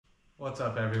What's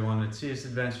up everyone, it's CS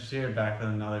Adventures here, back with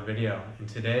another video. And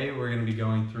today we're going to be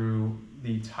going through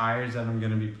the tires that I'm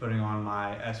going to be putting on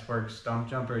my S-Works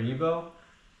Stumpjumper Evo.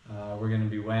 We're going to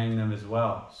be weighing them as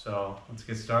well, so let's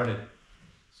get started.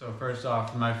 So first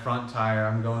off, for my front tire,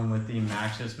 I'm going with the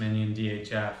Maxxis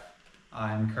DHF.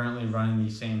 I'm currently running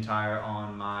the same tire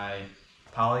on my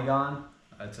Polygon.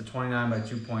 It's a 29 by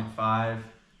 2.5,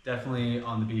 definitely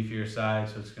on the beefier side,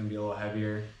 so it's going to be a little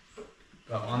heavier.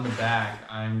 But on the back,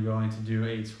 I'm going to do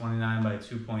a 29 by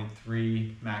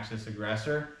 2.3 Maxxis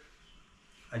Aggressor.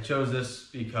 I chose this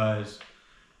because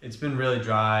it's been really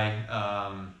dry,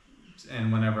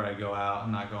 and whenever I go out,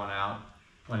 I'm not going out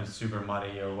when it's super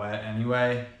muddy or wet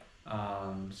anyway.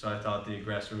 So I thought the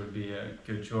Aggressor would be a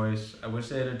good choice. I wish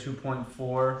they had a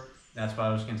 2.4. That's why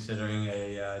I was considering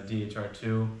a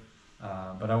DHR2.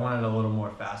 But I wanted a little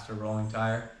more faster rolling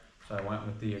tire, so I went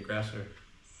with the Aggressor.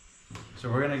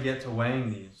 So we're going to get to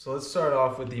weighing these. So let's start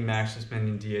off with the Maxxis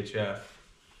DHF.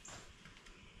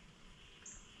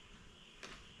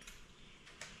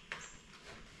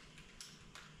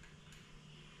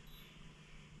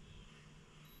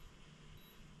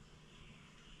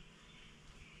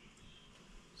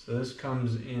 So this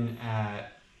comes in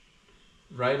at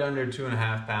right under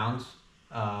 2.5 pounds,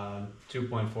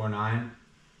 2.49,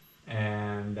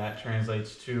 and that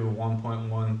translates to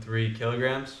 1.13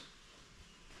 kilograms.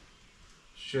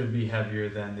 Should be heavier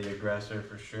than the Aggressor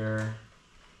for sure,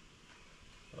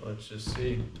 but let's just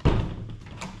see.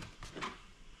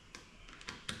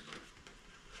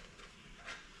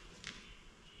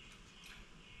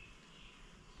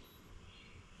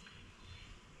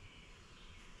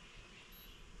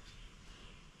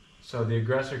 So the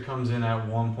Aggressor comes in at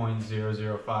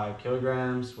 1.005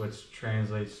 kilograms, which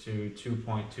translates to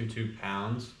 2.22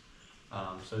 pounds.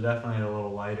 So definitely a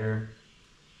little lighter.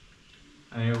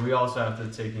 I mean, we also have to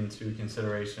take into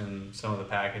consideration some of the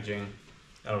packaging.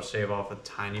 That'll shave off a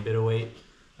tiny bit of weight,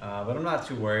 but I'm not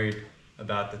too worried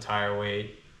about the tire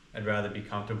weight. I'd rather be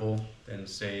comfortable than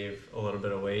save a little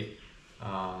bit of weight.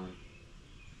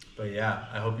 But yeah,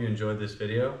 I hope you enjoyed this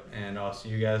video, and I'll see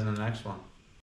you guys in the next one.